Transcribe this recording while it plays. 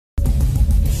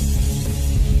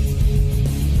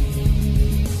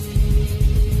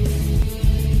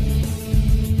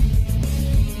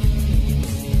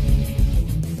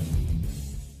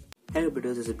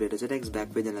Beyblade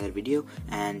back with another video,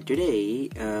 and today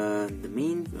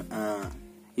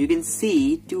you can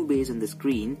see two bays on the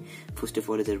screen. First of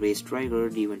all is a race striker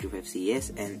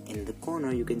D125CS, and in the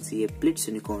corner you can see a Blitz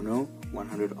Unicorno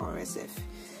 100 RSF.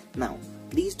 Now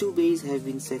these two bays have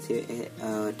been set here.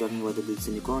 Talking about the Blitz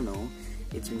Unicorno,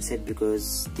 it's been set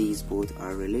because these both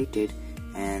are related,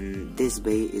 and this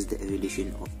bay is the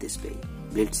evolution of this bay.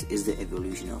 Blitz is the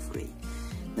evolution of Ray.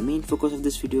 The main focus of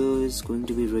this video is going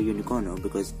to be Ray Unicorno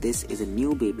because this is a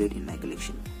new Beyblade in my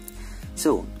collection.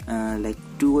 So, like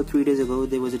 2 or 3 days ago,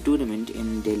 there was a tournament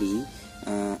in Delhi,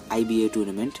 IBA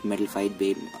tournament, Metal Fight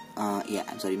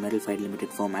Metal Fight Limited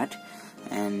format,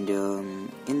 and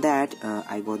in that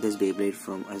I got this Beyblade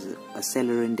from a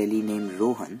seller in Delhi named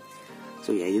Rohan.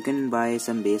 So yeah, you can buy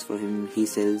some bays for him. He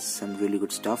sells some really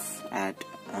good stuff at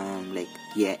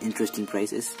interesting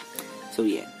prices. So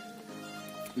yeah,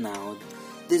 now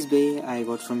this bay I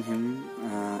got from him,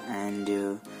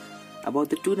 and about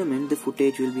the tournament, the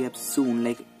footage will be up soon.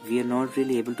 Like, we are not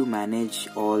really able to manage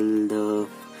all the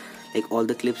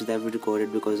clips that we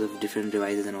recorded because of different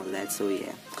devices and all that. So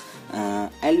yeah,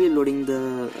 I'll be loading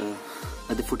the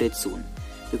footage soon,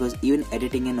 because even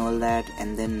editing and all that,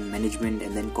 and then management,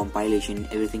 and then compilation,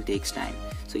 everything takes time.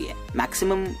 So yeah,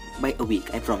 maximum by a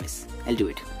week, I promise. I'll do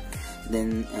it.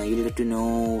 Then you'll get to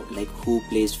know like who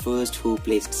placed first, who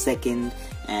placed second,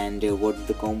 and what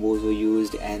the combos were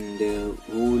used, and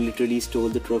who literally stole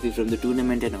the trophy from the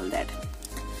tournament and all that.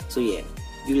 So yeah,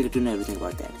 you'll get to know everything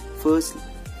about that. First,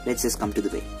 let's just come to the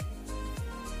bay.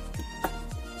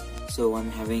 So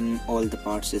I'm having all the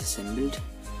parts assembled,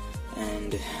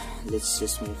 and let's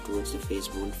just move towards the face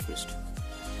bolt first.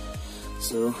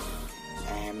 So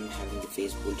I am having the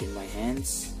face bolt in my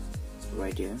hands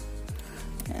right here,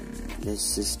 and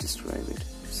let's just describe it.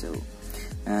 So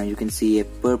you can see a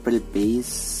purple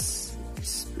base,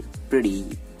 it's pretty,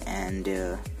 and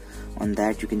on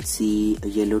that you can see a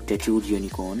yellow tattooed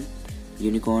unicorn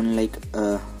like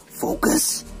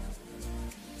focus.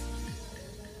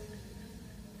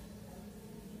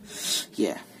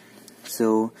 Yeah,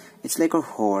 so it's like a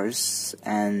horse,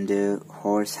 and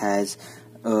horse has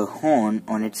a horn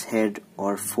on its head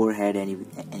or forehead,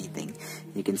 anything.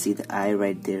 You can see the eye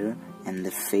right there and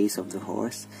the face of the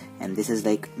horse, and this is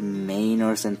like mane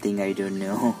or something, I don't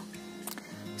know.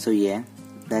 So yeah,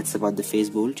 that's about the face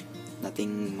bolt,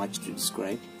 nothing much to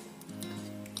describe.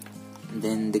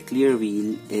 Then the clear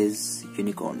wheel is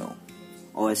Unicorno,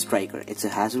 or a striker. It's a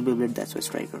Hasbro Beyblade, that's why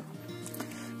striker.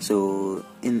 So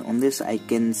on this I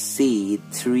can see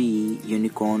 3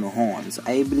 unicorn horns.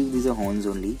 I believe these are horns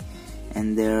only,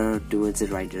 and they're towards the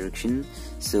right direction.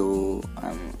 So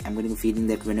I'm going to be feeling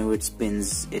that whenever it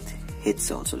spins, it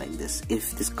hits also like this.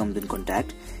 If this comes in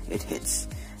contact, it hits.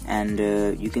 And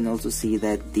you can also see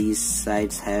that these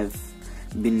sides have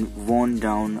been worn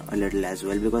down a little as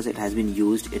well, because it has been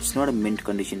used. It's not a mint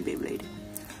condition Beyblade.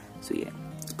 So yeah,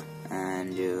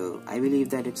 and I believe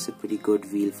that it's a pretty good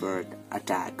wheel for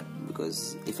attack,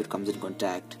 because if it comes in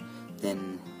contact,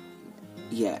 then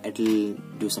yeah, it'll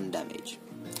do some damage.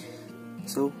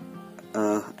 So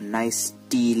nice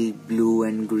teal, blue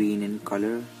and green in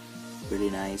color, really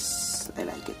nice, I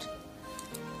like it.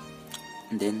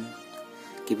 And then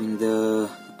keeping the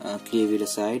clear wheel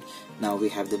aside, now we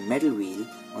have the metal wheel.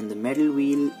 On the metal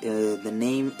wheel, the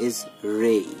name is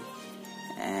Ray,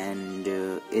 and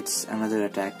it's another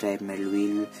attack type metal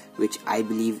wheel, which I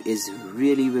believe is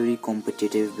really very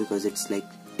competitive, because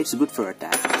it's good for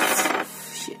attack.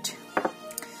 Shit.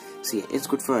 So yeah, it's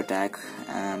good for attack,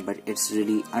 but it's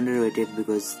really underrated,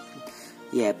 because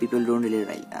yeah, people don't really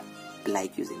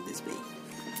like using this bay.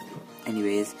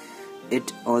 Anyways,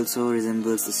 it also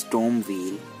resembles the storm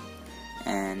wheel,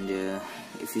 and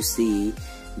if you see,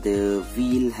 the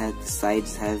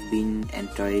sides have been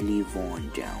entirely worn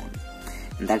down,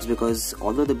 and that's because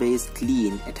although the bay is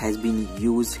clean, it has been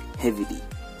used heavily,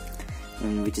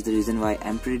 which is the reason why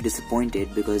I'm pretty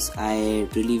disappointed, because I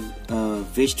really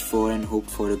wished for and hoped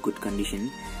for a good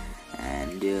condition,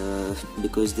 and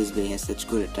because this bay has such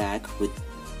good attack, with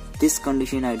this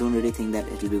condition I don't really think that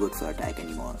it will be good for attack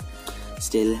anymore.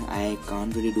 Still, I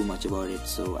can't really do much about it,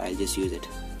 so I'll just use it.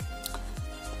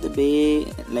 The bay,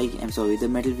 the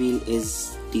metal wheel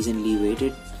is decently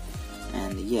rated,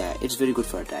 and yeah, it's very good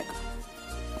for attack.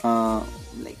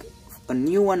 Like a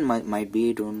new one might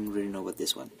be, don't really know about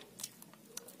this one.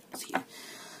 See,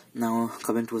 now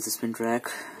coming towards the spin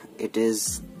track, it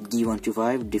is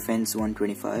D125 Defense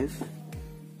 125.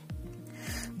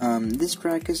 This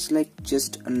track is like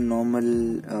just a normal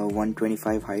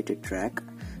 125 heighted track,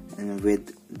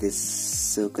 with this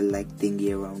circle like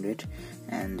thingy around it,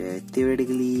 and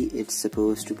theoretically it's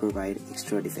supposed to provide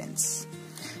extra defense.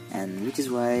 and which is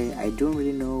why I don't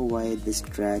really know why this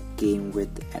track came with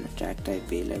an attack type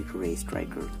bay like Ray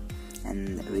Striker,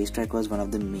 and Ray Striker was one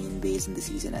of the main bays in the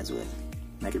season as well,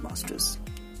 Metal Masters.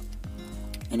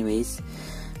 Anyways,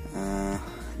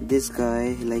 this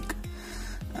guy, like,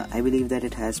 I believe that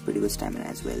it has pretty good stamina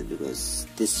as well, because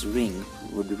this ring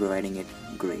would be providing it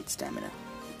great stamina.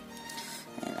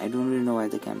 And I don't really know why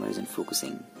the camera isn't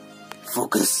focusing.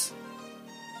 Focus!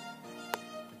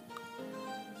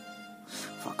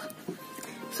 Fuck.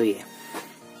 So yeah,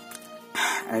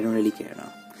 I don't really care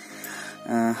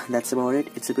now. That's about it.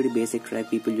 It's a pretty basic track.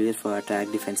 People use it for attack,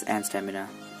 defense and stamina,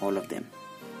 all of them.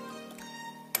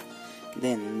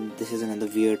 Then this is another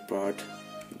weird part.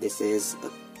 This is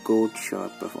a Code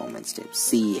Short Performance Step,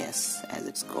 CES as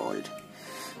it's called,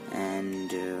 and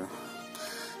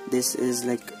this is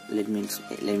like, let me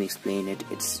explain it.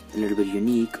 It's a little bit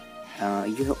unique.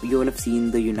 You all have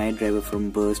seen the Unite driver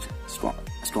from Burst,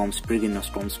 Storm Spriggan or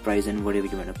Storm Sprisen, whatever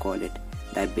you want to call it.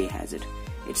 That bay has it.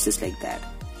 It's just like that.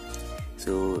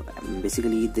 So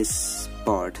basically this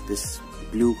part, this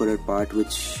blue colored part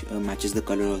which matches the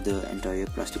color of the entire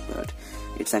plastic part,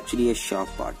 it's actually a sharp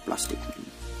part, plastic,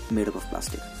 made up of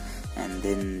plastic, and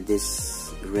then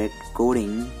this red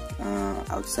coating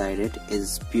outside it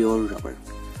is pure rubber.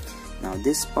 Now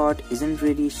this part isn't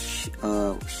really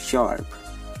sharp,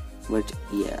 but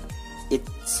yeah, it's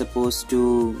supposed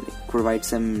to provide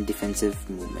some defensive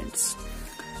movements,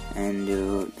 and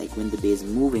like when the bay is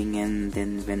moving, and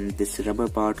then when this rubber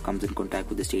part comes in contact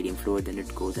with the stadium floor, then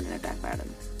it goes in an attack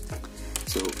pattern.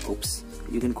 So oops,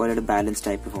 you can call it a balance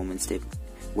type performance step.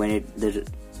 When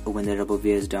the rubber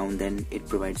wears down, then it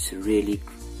provides really,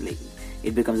 like,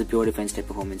 it becomes a pure defense type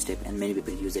performance step, and many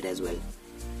people use it as well.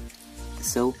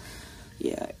 So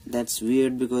yeah, that's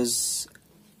weird, because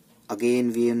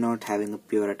again we are not having a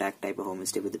pure attack type performance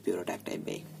step with the pure attack type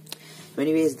bay. So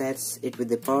anyways, that's it with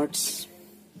the parts,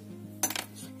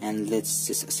 and let's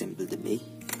just assemble the bay.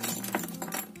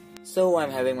 So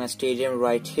I'm having my stadium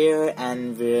right here,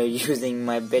 and we're using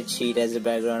my bed sheet as the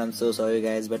background. I'm so sorry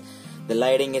guys, but the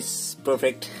lighting is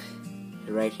perfect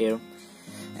right here,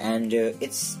 and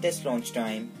it's test launch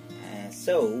time.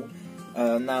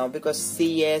 Now because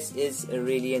CES is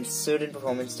really a certain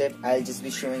performance step, I'll just be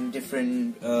showing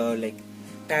different like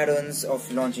patterns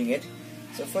of launching it.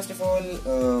 So first of all,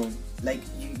 like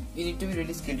you need to be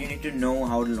really skilled. You need to know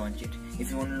how to launch it.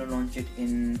 If you want to launch it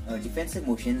in a defensive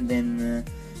motion, then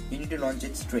you need to launch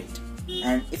it straight.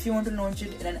 And if you want to launch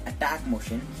it in an attack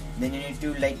motion, then you need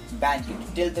to like bank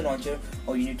it, tilt the launcher,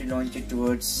 or you need to launch it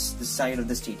towards the side of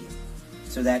the stadium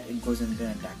so that it goes into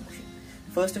an attack motion.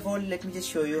 First of all, let me just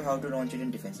show you how to launch it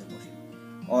in defensive motion,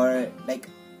 or like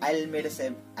I'll make a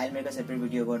separate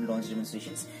video about launch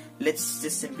demonstrations. Let's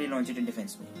just simply launch it in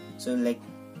defense mode. So like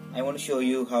I want to show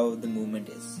you how the movement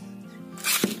is.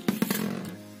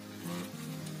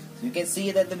 So you can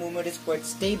see that the movement is quite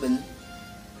stable.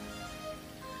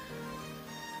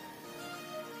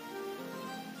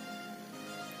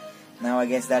 Now I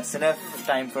guess that's enough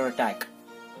time for attack.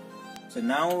 So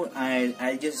now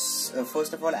I'll just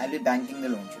first of all I'll be banking the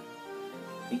launcher.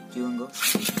 You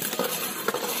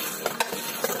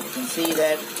can see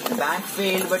that the bank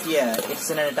failed, but yeah, it's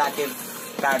in an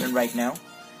attackive pattern right now.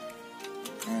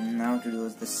 And now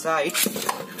towards the side, you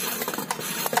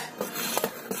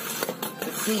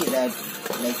can see that,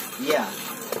 like, yeah,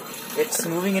 it's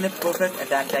moving in a perfect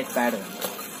attack type pattern.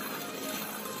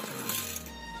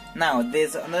 Now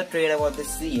there's another trait about the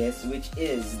CS, which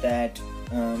is that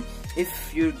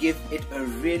if you give it a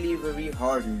really very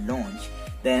hard launch,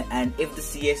 then, and if the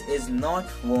CS is not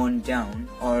worn down,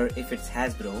 or if it's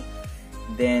Hasbro,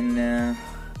 then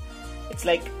it's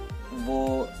like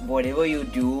whatever you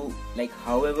do, like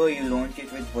however you launch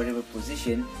it with whatever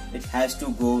position, it has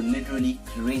to go literally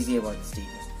crazy about the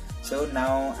stadium. So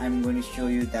now I'm going to show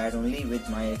you that only with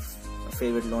my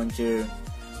favorite launcher.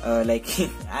 Like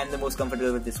I'm the most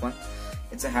comfortable with this one.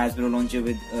 It's a Hasbro launcher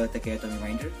with the Taketomi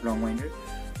winder, long winder,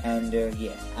 and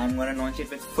yeah, I'm gonna launch it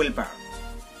with full power.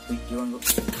 So you wanna go?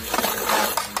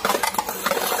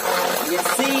 You can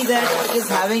see that it is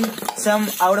having some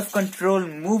out of control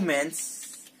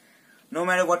movements. No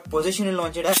matter what position you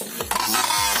launch it at,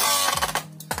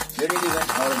 literally went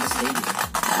out of the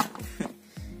stadium.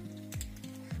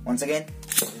 Once again.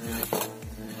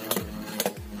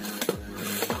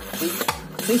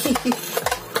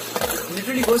 It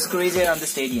literally goes crazy around the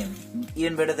stadium,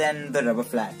 even better than the rubber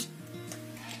flat.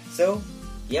 So,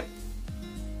 yep.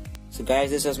 So guys,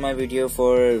 this was my video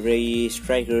for Ray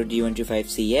Striker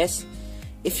D125CS.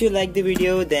 If you like the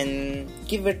video, then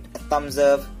give it a thumbs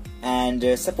up and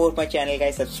support my channel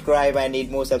guys. Subscribe, I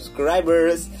need more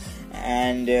subscribers.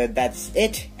 and that's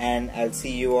it, and I'll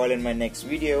see you all in my next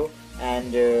video.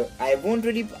 And I won't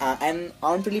really I'm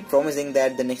not really promising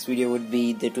that the next video would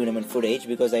be the tournament footage,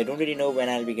 because I don't really know when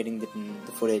I'll be getting the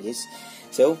footages.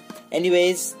 So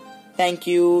anyways, thank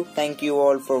you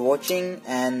all for watching,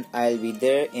 and I'll be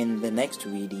there in the next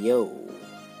video.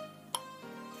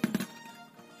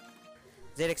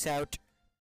 ZX out.